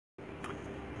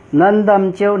นั้นด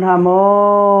ำเจ้าหน้าโม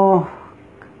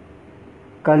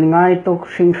กันง่ายตุก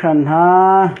สิงสันหา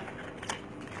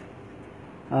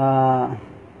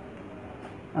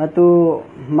ตุ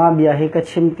มาเบียให้ก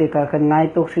ชิมติกากันง่าย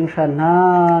ตุกสิงสันหา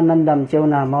นั้นดำเจ้า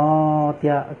หน้าโมเตี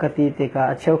ยกติติกา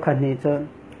เช้าขันนี้จน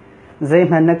ใจ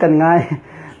มันนักกันง่าย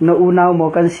นอูนาวโม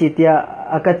กันสิเตีย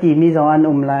กติมีจงอัน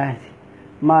ไล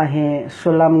มาเฮสุ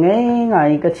ลามง่ายง่าย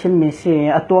กชิมมิสิ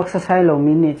ตัวกษายเรา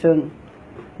มินิจน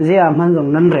เจ้ามันจง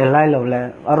นั้นเรลัยเราแหละ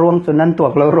รวงจนนั้นตัว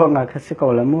เรารวงอ่ะคือสิกอ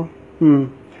ละมั้ง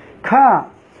ข้า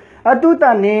ตุต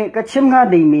านี่กชิมงา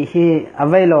ดีมีเฮอ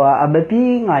วัยเราอ่ะแบบพี่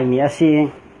ง่ายมีอาศัย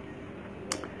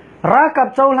รักกับ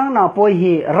เจ้าหลังหน้าป่วยเฮ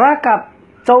รักกับ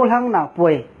เจ้าหลังหน้าป่ว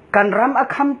ยกันรำอัก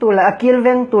ขมตัวละอักิลเว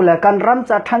งตัวละกันรำ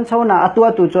จะทันเช้าหน้าตัว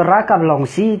ตัวจะรักกับหลง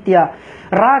สีเตีย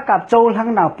รักกับเจ้าหลัง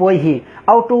หน้าป่วยเฮเ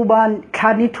อาตัวบ้านขา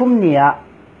นิทุ่มเนี่ย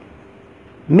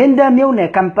มินเดมิวเนี่ย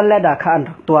กันเปลดาขัน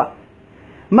ตัว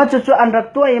มาจู่ๆอันรัก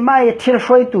ตัวไม่ทิล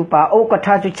ช่วยตัวป่าโอกาส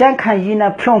จะแจ้งใครยินะ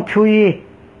พยองพิว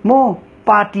โมป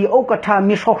าร์ตี้โอกาส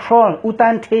มีช็อกโซลอุตั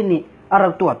นเทนี่อันรั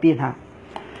กตัวปีนหา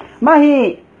มาฮี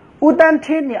อุตันเท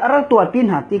นี่อันรักตัวปีน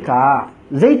หาติกา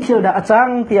ใจเชื่อดาจัง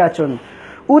เตียจน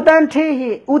อุตันเท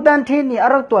นี่อั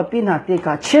นรักตัวปีนหาติก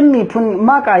าชิมมีพุ่นม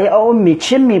ากายเอามี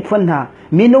ชิมมีพุ่นหา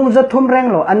มีนุ่งจะทุ่มแรง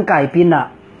โลอันกายปีน่ะ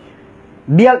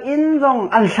เบียกอินจง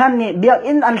อันชันนี่เบียก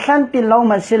อินอันชันปีนเรา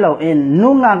มาสิเราเอง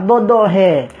นุ่งอักโดโดเฮ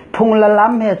พุงละล้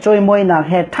ำเฮจอยมวยหนัก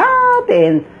เฮท้าเต็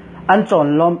นอันจน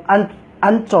ลมอั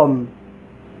นจม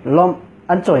ลม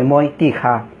อันจอยมวยตีข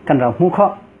ากันเราหูเขา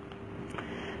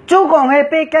จูกองเฮ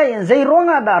เปแกอินใจร้อ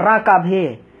งดารากับเฮ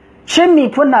เช่นมี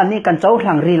พุ่นนี่กันเจ้าท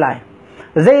างรีไล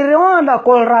ใจร้องดาก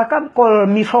อลรากับกอล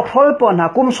มีช็อกโซลปนหา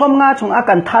กุมสมงาชงอา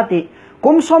กันทัดิ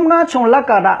กุมสมงาชงลัก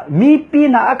กะดามีปี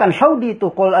นาอากันเศร้าดีตุ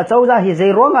กอลอาเจ้าจะฮิใจ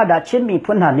ร้องดาเช่นมี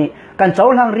พุ่นนี่กันเจ้า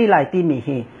ทางรีไลตีมีเฮ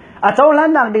อาเจ้าหลัง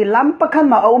นักดีล้ำประคัน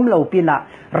มาเอาเหล่าปีน่ะ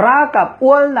รากับ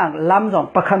อ้วนนักล้ำจง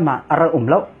ประคันมาอะไรเ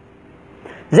หล่า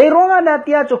ใจร้องดาเ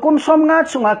ตียจุกุมสมงา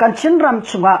ชงอากันชินรำ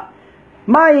ชงอา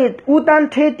ไม่อุตัน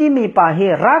เทติมีป่าเฮ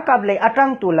รากับเลยอัตัง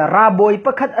ตุละราบอยปร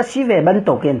ะคัดอาชีเวบันโต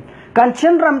กินกันชิ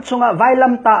นรำชงอาไวล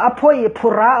ำตาอภัยพุ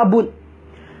ราอบุญ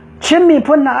ชิมมี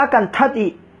พุ่นน่ะอากันทัดี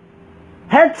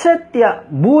เฮดเซตเตีย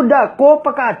บูดาโกป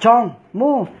ะกาจองมู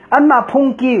อันมาพง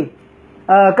กี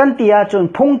กันเตียจน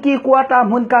พงกีกวาตา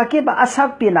มุนกากีบอาศัก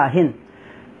ปีนาหิน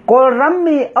กอลรัม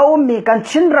มีเอามีกัน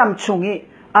ชินรำชงอี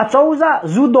อาเจ้าจะ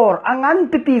จูดอร์อังัน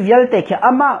ปิปิวิลเตะอ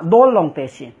ามาโดลลงเต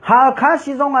สิฮาคา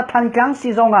สิจงอาทันกังสิ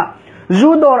จงอาจู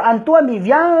ดอร์อันตัวมี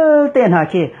วิลเตนหา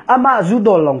คีอามาจูด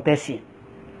อลลงเตสิ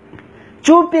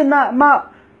จูปินะมา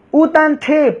อุตันเท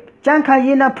ปจังข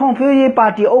ยินะพงพิวปา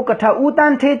ร์ตี้โอกาสอุตั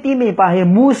นเทติมีปาเฮ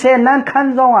มูเซนันขัน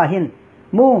จงอาหิน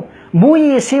มู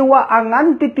ยีสิว่าอังัน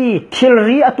ปิปิทิล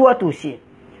รีอตัวตุสิ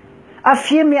อา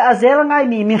ฟิมีอาเซลง่าย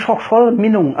มีช็อกโซลมิ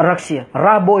นุงรักษีร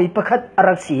าบอยประคัด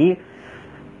รักษี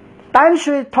ตัน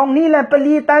ช่วยทองนี้แหละป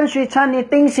ลีตันช่วยชานี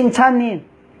ติงสิงชานี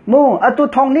มูอตุ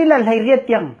ทองนี้แหละให้เรียด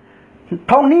ยัง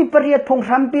ทองนี้ปริยัดพง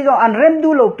สัมปีจงอันเริ่มดู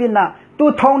โลปินะตุ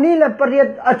ทองนี้แหละปริยัด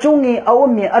อจุงีเอา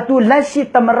มีอตุเลสิ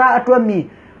ตมราอตัว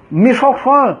มีช็อกโซ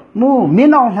ลมี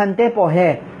น้องหันเตปเฮ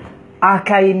อาไ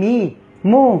คมี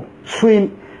สวิม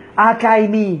อาไค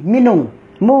มีมินุง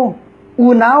อู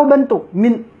นาวบรรทุก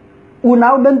อูนา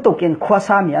วบรรทุกเห็นขวาส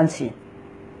ามีอันสิ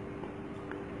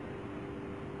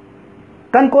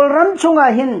กันกอลรัมชงอา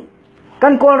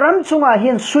หิ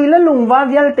นสุยละลุงวา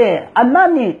วิลเตอันนั้น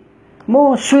นี่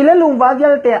สุยละลุงวาวิ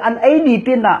ลเตอันไอดี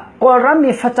ปินะกอลรัม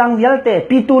มีฟัจังวิลเต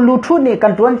ปิตูลูทุนี่กั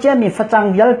นตัวนเจมีฟัจัง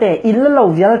วิลเตอิลละลู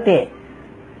วิลเต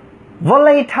ว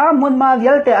ลัยทามุนมา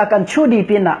วิลเตอากันชูดี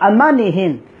ปินะอันนั้นนี่หิ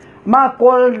นมาก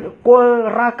อล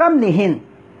รักมนี่หิน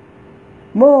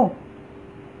มั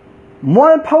ว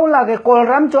เผาลากกอล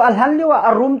รัมโจอัลฮันลิวะอ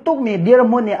ารุมตุกมีเดียร์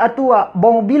มุนีอตัวบ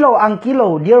งบิโลอังกิโล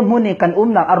เดียร์มุนีกัน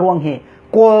นักอารวงเฮ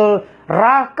กอล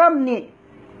รักมนี่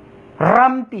รั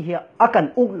มปีเฮอากัน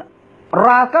นัก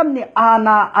รักมนี่อาณ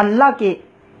าอันลัก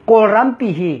กอลรัมปี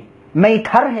เฮไม่ท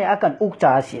าร์เฮอากันจ่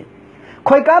าสิค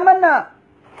อยกามันนะ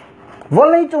ว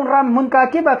ลัยจงรัมมุนกา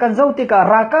คิบากันเจ้าติกา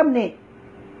รักมนี่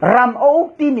รัมอุก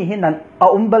ตีนี่หินัน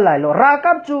เบลายโลรัก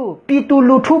มจูปิตู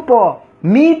ลูทุปอ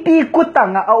มีปีกุตั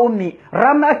งเอามี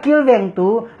รัมอคิลเวงตู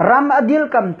รัมอดิล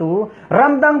กัมตูรั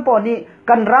มดังปอนี่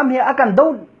กันรัมเฮอากัน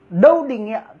ดูดิ่ง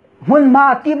มุนมา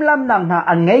ติมลำนังนะ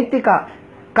อันไงติกะ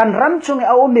กันรัมชง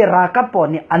เอามีรากับปอ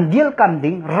นี่อันดิลกัม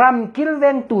ดิ่งรัมคิลเว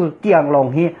งตูเตียงลง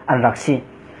เฮอันรักษี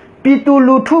ปิตู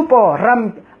ลูทูปอรัม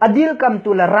อดิลกัม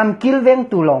ตูละรัมคิลเวง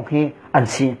ตูลงเฮอัน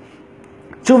ซี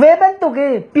จูเวบันตุเก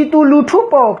ปิตูลูทู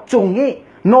ปอจงเฮ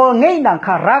นอไงนังค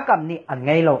ารากัมนี่อันไ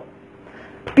งโล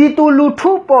ปีตูลู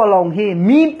ทูปอลงเฮ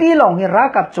มีปีลงเฮรัก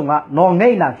กับจงะนองไง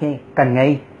นักเฮกันไง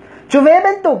จูเวเ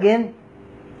ป็นตุกิน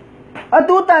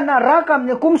atu ta na rakam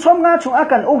ni kum som nga chung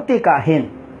akan ukti ka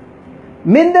hin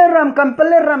minderam kan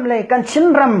peleram le kan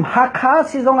chinram hakha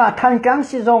si zonga thankang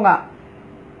si zonga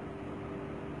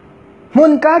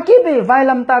mun ka ki be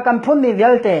vailam ta kan phun mi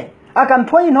velte akan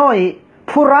phoi noi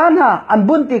purana an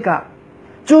buntika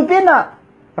chupina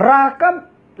rakam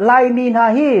lai min ha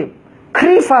hi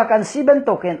krifa kan siben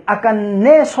token akan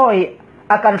ne soi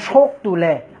akan shok tu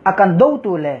le akan do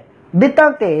tu le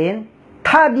bitak ten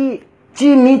thadi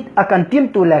chimit akan tim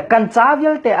tu le kan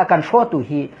chavel te akan sho tu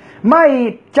hi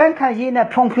mai chang kha hi na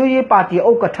phong phyu yi party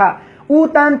okatha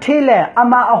utan thile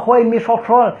ama ahoi mi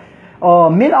sokrol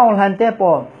min aul han te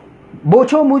po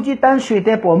bocho muji tan sui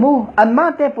te po mu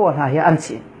anma te po ha hi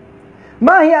ansi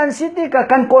ma hi ansi ti ka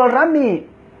kan kol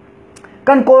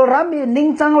rami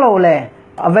ning chang lo le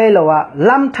avelo wa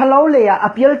lam thalo le ya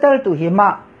apial tar tu hi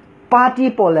ma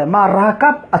party po le ma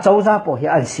rakap achauza po hi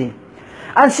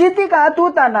ansi ti ka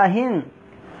atu ta na hin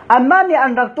anma ni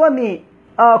an rak to mi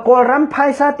kol ram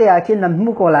phaisa te a kin nam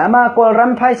mu ko la ma kol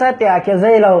ram phaisa te a ke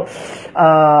zelo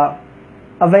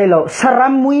avelo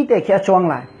saram mui te kya chong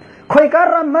lai khoi ka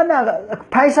ram mana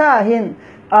phaisa hin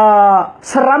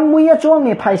saram mui a chong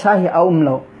mi phaisa hi aum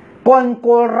lo kon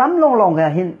kol ram long ha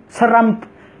hin saram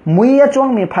mui a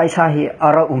chong mi phaisa hi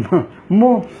ara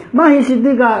mu ma hi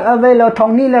sidika avelo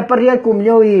thong ni le pariya kum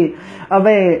yoi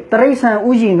ave traisa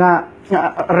ujinga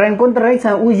renkon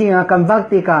traisa ujinga kam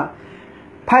vakti ka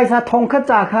phaisa thong kha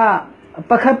cha kha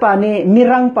pakha pa ni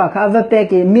mirang pa kha va pe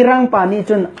ki mirang pa ni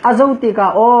chun azauti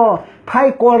ka o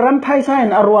phai kolram phaisa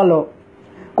en arwalo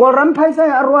kolram phaisa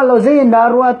arwalo zein da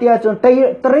arwa tia chun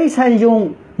traisa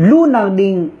jung lu nang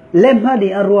ding lemha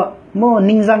di arwa mo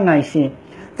ningjang ngai si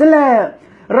chele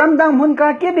ramdang mun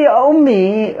ka ke bi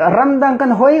ummi ramdang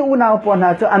kan hoi unaw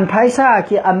pona chu an phaisa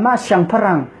ki amma sang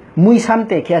pharang mui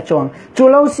samte kya chong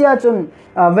chulo sia chun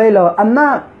velo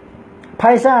anna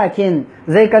phaisa kin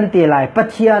zai kan ti lai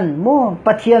pathian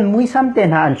mui samte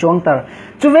na an chong tar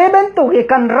chu ve ben to ke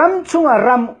kan ram chunga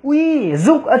ram ui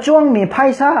zuk a chong mi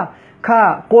phaisa kha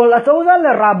kol a chawza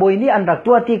le raboi ni an rak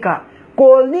tua ti ka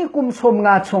kol ni kum som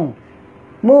nga chung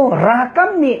mo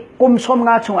rakam ni kum som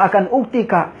nga chung akan ukti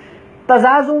ka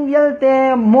tazazung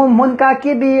yelte mun ka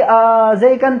ke bi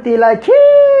zai kan ti lai ki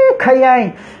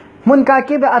khayai mun ka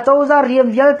ke bi a chawza riam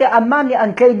yelte amma ni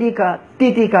an kai di ka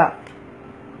ti ka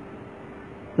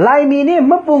lai mi ni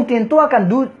mapung tin tua kan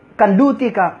du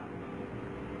ti ka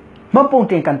mapung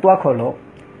tin kan tua kholo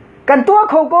kan tua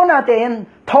kho ko na ten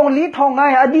thong li thong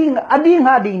ngai ading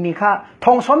ha ding ni kha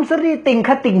thong som sri ting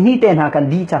kha ting ni ten ha kan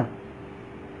di chang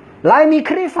lai mi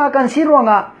khrifa kan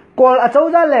sironga kol a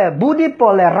chawza le budi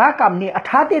pol le rakam ni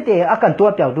athate te akan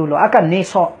tua pyau du lo akan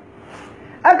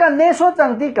ne so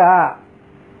chang ti ka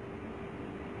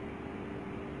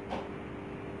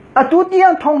atu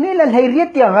tiang thong ni le lei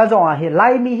riet tiang ga zong a hi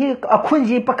lai mi hi a khun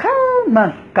ji pakhan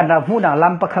man kan ra hu na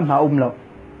lam pakham ha lo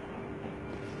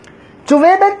chu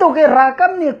ve ben to ke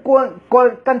rakam ni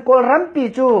kol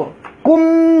rampi chu kum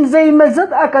zai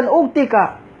mazat akan uktika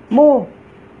mo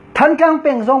than kang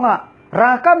peng zonga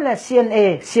rakam le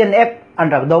cnf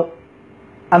an rak do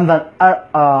amwa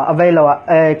availo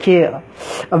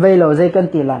availo zai kan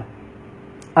ti la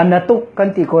anatuk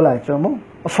kan ti ko la chu mo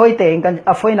foi te kan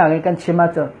foi na kan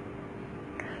chima chu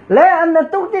le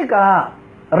anatuk ti ka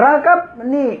rakap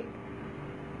ni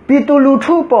pitulu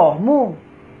thu po mu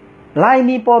lai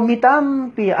mi po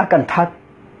mitam pi akan that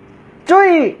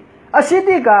chui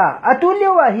asitika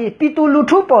atulewa hi pitulu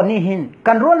thu po ni hin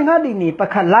kan ron nga ding ni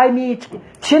pakhan lai mi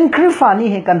chin krifa ni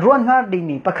hi kan ron nga ding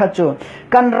ni pakha chu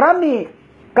kan ram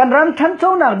than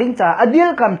chau na ding cha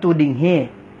adil kam tu ding hi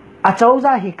a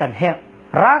chauza hi kan he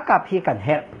rakap hi kan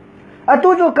he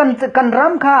atu ju kan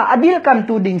ram kha adil kam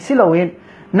tu ding siloin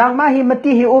nang ma hi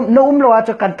mati hi no lo a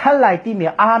chu kan thal lai ti mi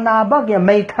ana bak ya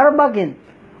mai thar bakin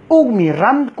mi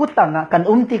ram kutanga kan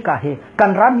ti ka he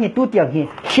kan ram hi tu tiang hi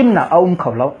himna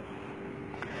khawlo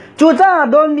chu cha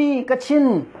don mi ka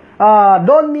chin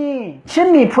don mi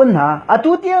chin mi phun ha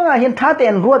atu tiang a hin tha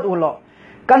ten ruat ulo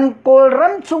kan kol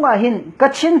ram chunga hin ka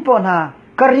chin pon ha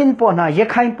karin pon ha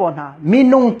yekhain pon ha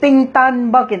minung ting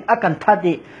tan bakin akan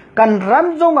thadi kan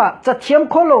ram zonga chathiam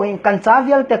kholo hin kan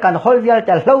chavial te kan holvial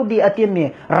te hlodi atim mi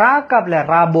ra kap le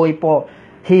ra boi po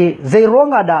hi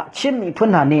zeironga da chim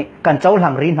phun ha ni kan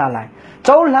chaulang rin ha lai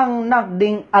chaulang nak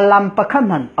ding alam pakham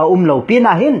han a lo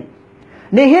pina hin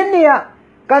ni hin nia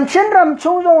kan chin ram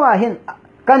chung zonga hin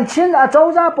kan chin a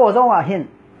chauza po zonga hin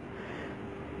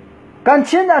kan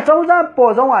chin a chauza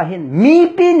po zonga hin mi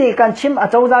pi ni kan chim a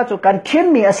chauza chu kan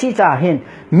thim mi asi cha hin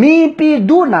mi pi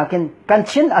du na kan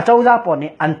chin a chauza po ni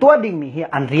an tua ding mi hi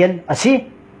an rian asi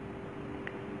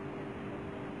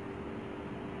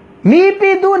มีปี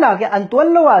ดูนักอันตัว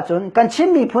ละว่าจนกันชิน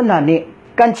มีพุ่นหานี่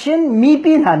กันชินมี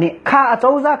ปีหานี่ข้าเจ้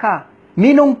าจ้าข้ามี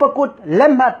นงปกุดเล่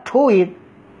มมาทุย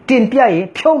ตินเปีย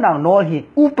เพียวนางนอลฮี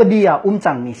อุปดียา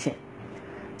จังมีเส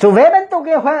จูเวบันตุเก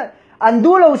ฮะอัน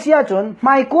ดูเราเสียจนไ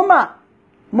ม่กุมะ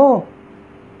โม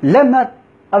เล่มมา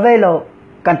เอาไว้เรา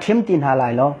กันชิมตินหาลา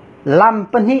ยเราล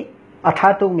ำปนิอาทา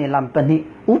ตุมีลำปนิ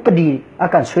อุปดีอา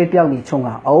การช่วยเปียวมีชง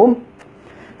อ่ะเอา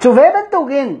จูเวบันตุ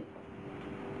กิน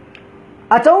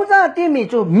อาเจ้าจ้าที่มี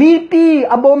จูมีปี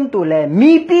อบมตุเล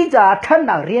มีปีจะท่าน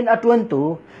นักเรียนอตวนตุ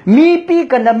มีปี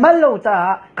กันนั่นมันเราจะ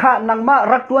ข้านังมา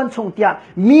รักตวนชงเตีย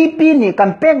มีปีนี่กั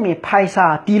นเป้งมีภายษา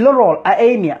ตีละรอลเอ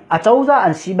เมียอาเจ้าจ้าอั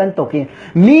นสีบันตุกิน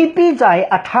มีปีใจ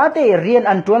อาทาเตเรียน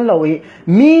อันตวนเราอี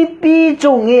มีปีจ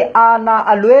งเออาณา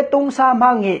อลเวตงสามั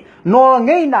งเอนอเง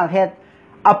ยนักเหตุ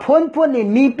อพนพนนี่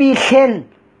มีปีเข็น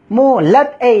โมลัด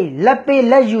เอลัดเป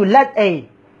ลัดยูลัดเอ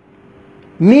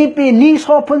มีปีนี้ช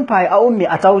อบพุ่นไปเอามี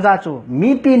อาเจ้าจ้าจูมี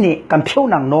ปีนี้กันเพียว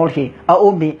หนังนอลฮีเอา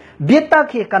มีเบียตา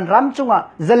คีกันรำจุงอ่ะ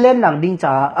จะเล่นหนังดิ้งจ้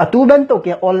าอตูเบนโตเก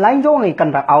ออนไลน์จงให้กัน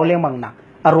รักเอาเลี้ยงมังนัก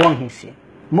อารวงเฮสิ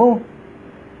มู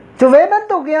จูเวเบนโ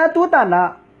ตเกอตูตานะ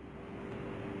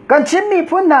กันชิมมี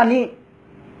พุ่นนานี่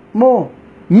มู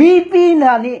มีปีน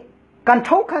านี่กันเ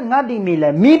ท่ากันงาดีมีเล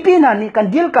ยมีปีนานี่กัน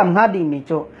ดีลกับงาดีมี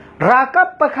จูรากับ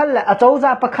ปะขันละอาเจ้าจ้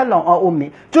าปะขันลองเอามี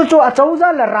จู่อาเจ้าจ้า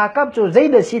ละรากับจู่ใจ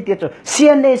เดือดสิเดียจู่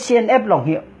CNF ลองเ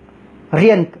หี่ยเรี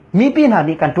ยนมีปีนา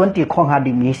นี่กัน20ของหา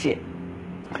ดีมีเสีย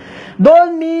โดน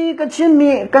มีกันชิ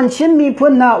นมีพุ่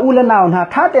นนาอุลนาวนะ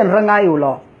ถ้าเต็นระงายอยู่หร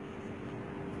อ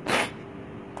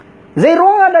ใจร้อ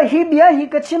งอะไรฮิบียฮิ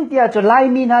กันชินเตียจู่ลาย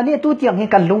มีนานี่ตู้เตียงให้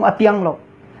กันลุงอเปียงหรอก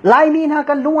ลายมีนา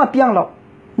กันลุงอเปียงหรอก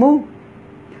มู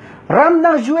รำ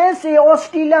นัก USA ออส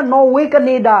เตรเลียนอร์เวย์แคน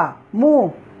าดามู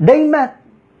ได้ไหม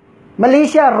มาเล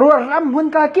เซียรัวรำหุ่น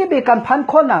กาเก็บกันพัน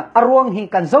คนอ่ะอรวงหิ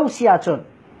กันเจ้าเสียจน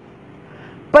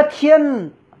ปัจเ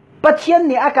จียน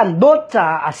นี่อาการโดดจ่า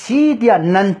อาศีเดีย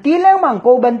นันตีเลี้ยงมังโก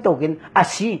บันตุกินอา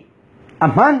ศีอา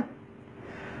มัน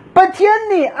ปัจเจียน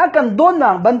นี่อาการโดนนา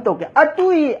งบันตุกินอตุ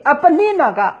ยอปนีนั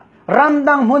กะรำ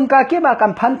ดังหุ่นกาเก็บกั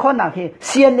นพันคนอ่ะฮี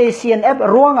CNF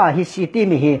รัวงอ่ะฮีซีตี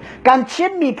มีฮีการเชื่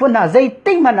อมีพุ่นอ่ะใจ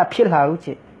ติ้งมันอ่ะพิลหาอุ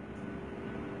จิ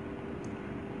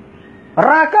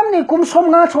รากัมนี่กุมสม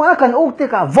งาชงอาการอุกติ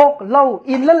กาวกเล่า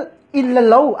อินละ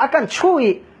เล่าอาการช่วย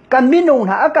กันมินุงห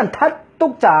าอาการทัดตุ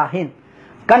กจ่าเห็น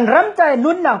กันรำใจ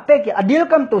นุ่นนางเป็กอดีล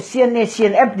กัมตุ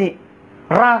CNF นี่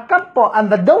รากัมปออัน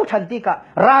บดาวทันติกะ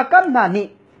รากัมนานี่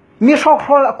มีชอกโค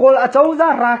ลโกลอาเจ้าจ้า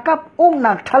รากัมอุ้งน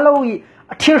างทะลุย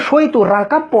ที่ช่วยตัวรา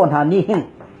กัมปอนานี่เห็น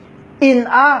อิน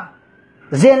อา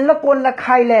เจนละคนละใค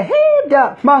รเลยเฮ้ยเด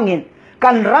มังเห็น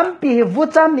กันรำปีวุ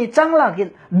จามีจังลักเห็น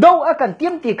ดาวอาการเตรี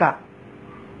ยมติกะ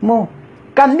โม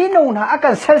กันมินุนะอากา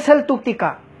รเซลตุกติก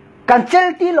ากันเจล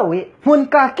ตีโลวิหุ่น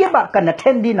กาเก็บกันเท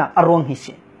นดินะอารวงฮิ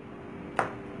สิ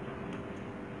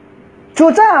จู่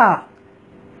จ้า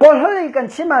กอลฮลีกัน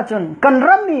ชิมาจนกัน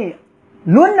รัมมี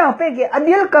นุ่นนางเปกอ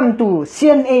ดีลกัมตู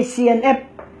CNF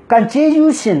กันเจยู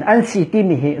สินอันสีตี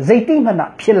มีเฮใจติมันน่ะ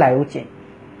พิลายอุจิ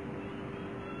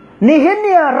นี่เห็นเ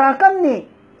นี่ยรากัมนี่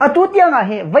อตุตยังอ่ะเ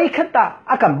ฮไว้ขัดตา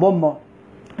อาการบอมโม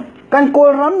กันกอ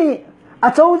ลรัมมีอา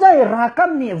เจ้าใจรากั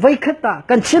มนี่ไว้ขัดตา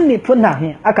กันชิมมีพุ่นหาเฮ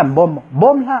อาการบ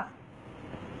อมละ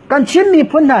กันชิมมี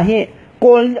พุ่นหาเฮก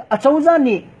อลอาเจ้าใจ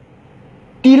นี่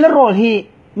ตีละรอลเฮ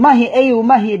มาเฮเอว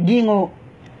มาเฮดิงโอ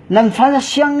นั่นฟ้าเ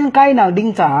สียงไกนักดิ้ง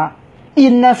จ่าอิ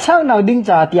นนักสักนักดิ้ง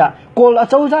จ่าเตียกอลอา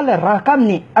เจ้าใจเลยรากัม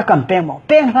นี่อาการเป็ง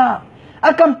ละอ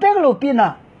าการเป็งโลปีน่ะ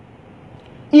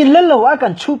อินเล่นโลอากา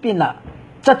รชูปีน่ะ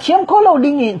จะเทียมเขาโล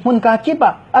ดิ้งอีหุ่นกาคิบะ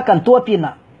อาการตัวปีน่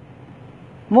ะ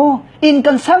โมอิน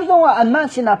กันสักตรงอันมา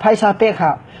สินะไพศาเปกค่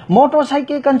ะมอเตอร์ไซ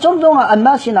ค์กันจงอันม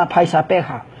าสินะไพศาเปก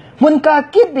ค่ะหุ่นกา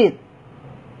คิบิด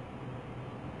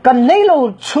กันในโล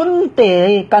ชุนเต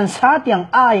กันสาเตียง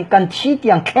ไอกันชีเตี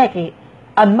ยงแขก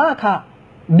อันมาค่ะ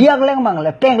เบียกเล่งมังแล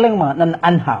ะแป้งเล่งมังนั่น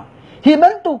อันหาฮิบั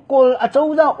นตุกอลอาเจ้า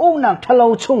จ้าองนักทะเล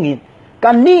ชงอิน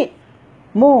กันนี่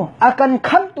โมอากัน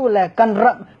ขันตัวแหละ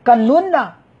กันนุ่นนะ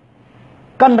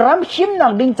กันรำชิมนั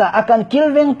กดิ้งจ่าอากันกิล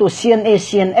เวงตัว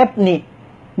CNF นี่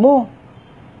โม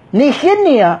นี่ขินเ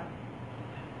นี่ย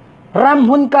รำ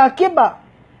หุ่นกาเก็บ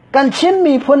กันชิม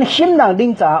มีพุ่นชิมนักดิ้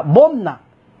งจ่าบ่มนะ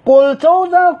กอลเจ้า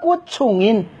จ้ากุดชง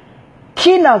อิน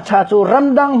ที่นักชาจูร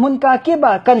ำดังหุ่นกาเก็บ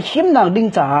กันชิมนักดิ้ง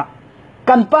จ่า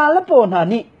กันปาละปนหา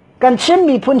นี่กันชิม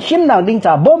มีพุ่นชิมนักดิ้งจ่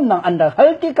าบ่มนักอันเดอร์เฮ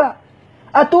ลติกะ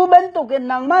อตูเบนตุกัน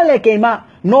นางมาเลเกมา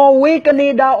นอร์เวย์แคนา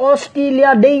ดาออสเตรเลีย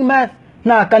เดนมาร์ก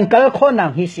น่ะกันกัลโคนัง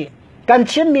ฮิสิกัน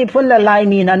ชิมมีพุ่นละลาย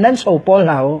มีนั้นโซปอ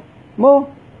ลาวโม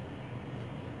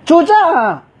จู่จ้า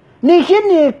นี่คิด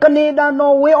นี่แคนาดานอ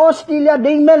ร์เวย์ออสเตรเลียเด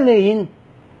นมาร์กเลย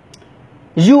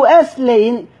US เลย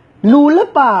นูละ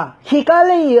ป่าฮิกาเ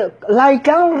ลยไล่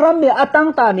จังรำเมียอตัง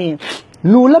ตานี่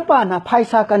นูละป่านะภาย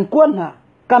สากันกวนนะ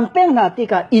กำเป้งนะที่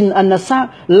กะอินอันนะซา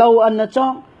เราอันนะจ้อ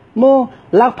งโม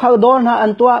ลักพักดอนะอั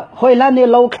นตัวหอยละเนี่ย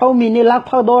เราเขามีนี่ลัก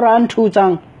พักดออันทูจั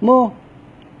งโม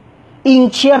อิง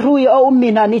เชียรุยเอามี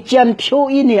นานี่เจียนผิว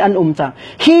อินี่อันจัง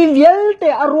ฮิเวลเต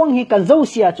อรวงฮิกันเจ้า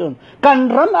เสียจนกัน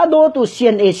รำอโดตุเซีย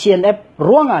นเอเซียนเอฟร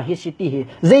วงอ่ะฮิสิติฮิ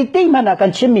ใจตีมันอ่ะกั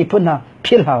นชิมีพุ่นนะ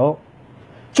พิลหาว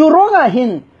จูรวงอ่ะหิ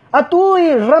นอตุย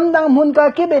รำดังมุนกา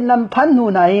คิเบนนำพันหู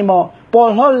ไหนโมปอ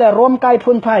ลฮอลเลรวมกาย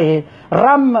พุ่นไพ่ร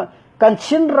ำกัน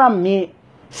ชินรำมี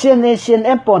เซียนเอเซียนเ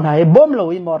อฟปอนให้บ่มลอ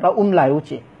ยโมเราไหลอุ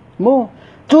จิมู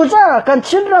จูจ้ากัน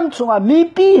ชินรำชงอ่ะมี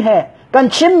ปีเหกัน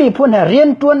ชิมมีพุ่นเหเรียน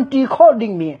20ข้อดิ่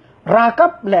งมีรากั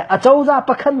บและอาเจ้าจ้าป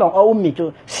ระคันลองเอามีจู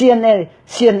เซีย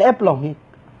นเอฟลองนี่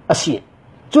อาเซีย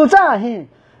จูจ้าเฮ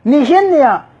นี่เห็นเนี่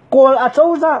ยกอลอาเจ้า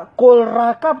จ้ากอลรา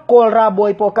กับกอลราบอ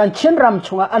ยปอกันชินรำช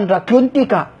งอันรักยุนติ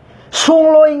กาส่ง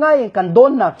ลอยง่ายกันโด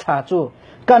นหนักชาจู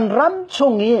กันรำช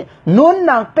งนี้นุน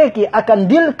นางเปกีอากัน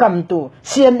ดิลคำตูเ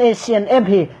ซียนเอฟ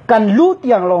ฮีกันลูด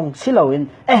อย่างลงสิลาวิน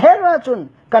เฮราจุน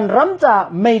กันรำจ่า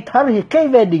ไม่ทาร์ฮิเค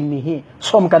เวดิ่งมีฮีส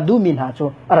มกันดูมินหาจู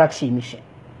รักสีมิเช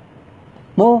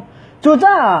โมจู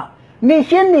จ้ามีเ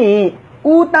ช่นนี้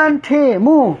อูตันเท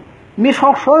มูมีชอ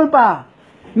กโซลปา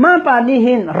มาปานี่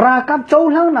หินรากับโจ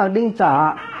หลังนักดิ่งจ่า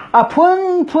อพุ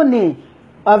นนี่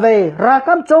เอาไว้รา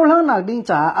กับโจหลังนักดิ่ง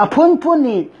จ่าอพุน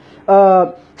นี่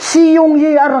สิยง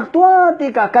ยีอารักตัวติ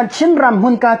กากันชินรำหุ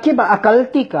นกาคิบะอากาล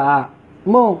ติกา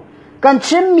โมกัน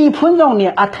ชิมมีพุ่นตรงนี้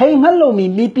อาทัยมันโล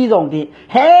มีปีตรงนี้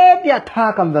เฮ็ดยาทา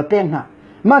กันแบบเป็นฮะ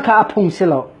มาข้าพุงสิ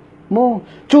โลโม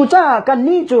จูจ้ากัน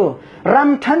นี่จูร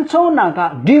ำทันโซนังกะ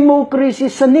ดิโมคราซี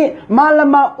สนี่มาละ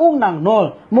มาอุ้งนังโนล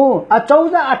โมอาเจ้า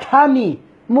จ้าอาทามี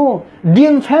โมดิ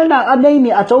นเฟลนังอันนี้มี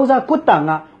อาเจ้าจ้ากุตัง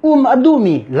อ่ะอดู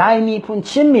มีลายมีพุ่น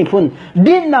ชิมมีพุ่น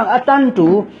ดินนังอาตันตู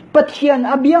ปัทยัน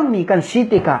อเบียงมีกันสิ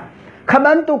ติกาข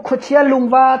บันตุขุเชียลุง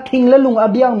ว่าทิ้งและลุงอ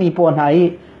เบียงมีปนไห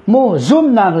โมซุ่ม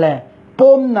นังแลป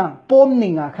มนิ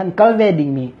งอ่ะขันกัลเวดิง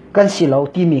มีกันสิเรา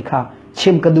ที่มีค่ะชิ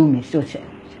มกระดูมีสุดเสีย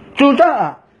จุดอ่ะ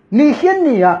นี่เห็น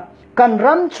นี่อ่ะกันร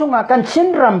ำชงอ่ะกันชิน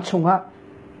รำชงอ่ะ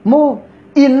มู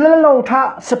อินแล้วเราท่า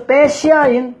สเปเชียล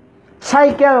อินไซ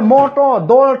เคิลมอเตอร์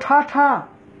ดอลท่า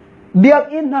เบียก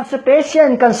อินนะสเปเชีย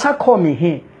ลกันสักคนมี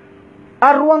ฮีอ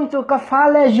ารวงจุกฟ้า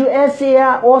เลUSA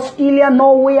ออสเตรเลียนอ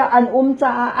ร์เวย์อันจ้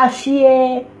าอาเซีย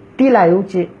ที่ไหลอุ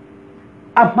จิ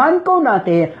อามันก็น่าเต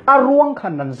ะอารวงขั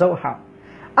นนั้นเจ้าหา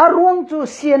อารวงจู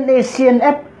เซียนเอ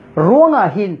ฟรวงอา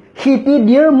หินฮีตีเ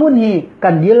ดียมุนฮีกั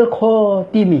นเดียลโค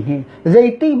ตีมีฮีใจ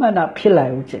ตีมันอ่ะพิลาย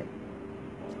อุจิ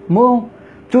มู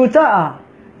จูจ้า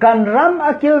กันรำอ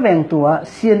ากิลเวงตัว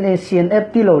เซียนเอฟ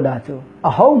ที่เราด่าจูอ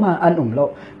าเขามาอันโล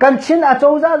กันชินอาเจ้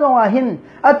าจ้าจงอาหิน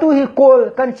อาตุฮีโกล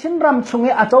กันชินรำชง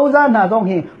อาเจ้าจ้าหน้าจง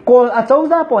ฮีโกลอาเจ้า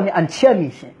จ้าปอนี่อันเชี่ยมี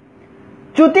เช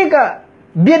จุติกะ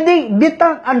บิดตั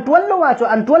งอันทวนโลอาจู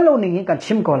อันทวนโลนี่กัน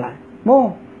ชิมก่อนละโม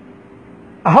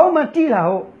เขามาที่เรา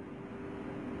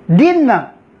ดินนะ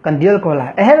กันเดียลก็ละ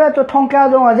เฮ้ยเราจะท่องแก้ว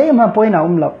ตรงอะไรมาป่วยนะ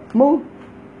เรามู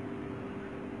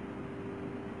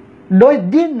โดย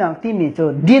ดินนะที่มีจู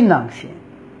ดินนะสิ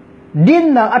ดิน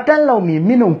นะอัตเรา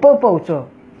มีนุ่งเป่าจู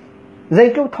ใจ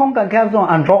จูท่องกันแก้วตรง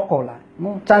อันรอกก็ละมู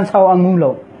จันทร์เช้าอังงูเรา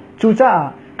จูจ้า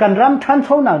กันรำทันเ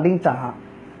ช้าหนักดิ้งจ้า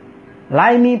ลา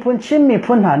ยมีพุ่นชิมมี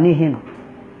พุ่นหานี่หิน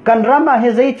กันรำมาเฮ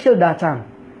ใจเที่ยวดาจัง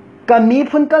กันมี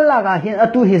พุ่นกันลากาหินอ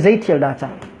ตุเฮใจเที่ยวดาจั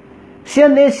งเซีย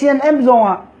นเอ็มจง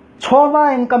อ่ะชอบว่า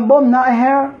อินกันบ่มน่าเฮ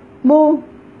ร์มู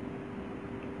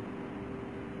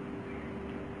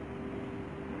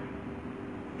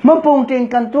มาปุ่งติง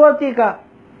กันตัวที่กะ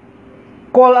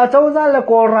กอลอาเจ้าจ้าและ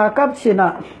กอลรากับสินะ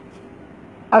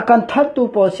อาการทัดตัว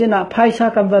ปอสินะไพ่ชา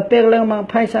กันว่าเปกเรื่องมา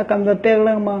ไพ่ชากันว่าเปกเ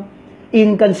รื่องมาอิน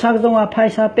กันสักจงอ่ะไพ่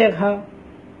ชาเปกฮะ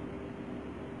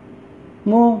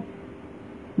มู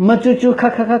มาจู่ๆคั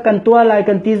กกันตัวอะไร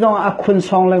กันที่จงอ่ะคุณส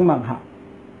องเรื่องมาฮะ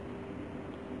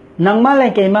นังมาเลย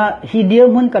เกี่ยมาฮีเดียว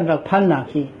มันกันรักพันนัก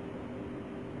ฮี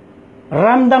ร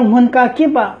ำดังมันกาคิ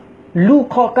บะลูก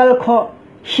ขอกัลขอ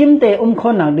ชิมเตขอ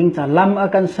นักดิ้งจ้าลำอา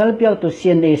การสัลเปียกตัวเซี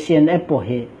ยนเอปโปเฮ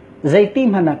ใจตี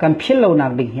มันนักกันพิลเรานั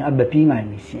กดิ้งฮีอับปีง่าย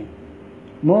มิเสีย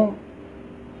โม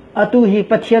อตุฮี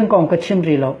ปัจเจียนกองกชิม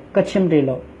รีโล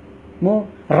โม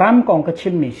รำกองกชิ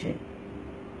มมิเสีย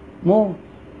โม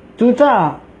จู่จ้า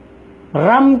ร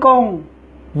ำกอง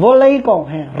วอลเลย์กอง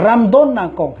ให้รำโดนนัก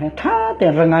กองให้ท่าแต่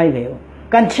ระไงเดียว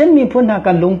กันเช่นมีพุ่นหา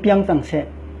กันลุงเปียงจังเส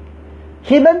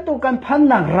ฮิบันตุกันพัน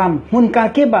นักรำมุนกา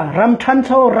เก็บรำทันโซ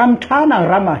รำท่านัก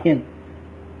รำมาเห็น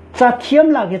จะเทียม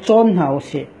หลักโจมหาวเ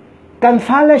สกัน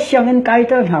ฟ้าและเสียงเงินไกลเ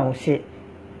ตอร์หาวเส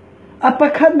อปะ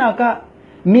คัดนัก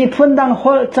มีพุ่นดังฮ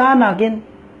อลจ้านักิน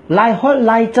ลายฮอล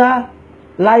ลายจ้า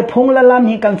lai phung la lam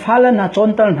hi kan fa la na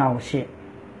chon tal nau se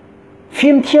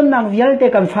phim thiam nang vial te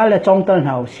kan fa la chong tal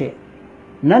nau se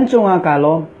nan chunga ka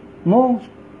lo mo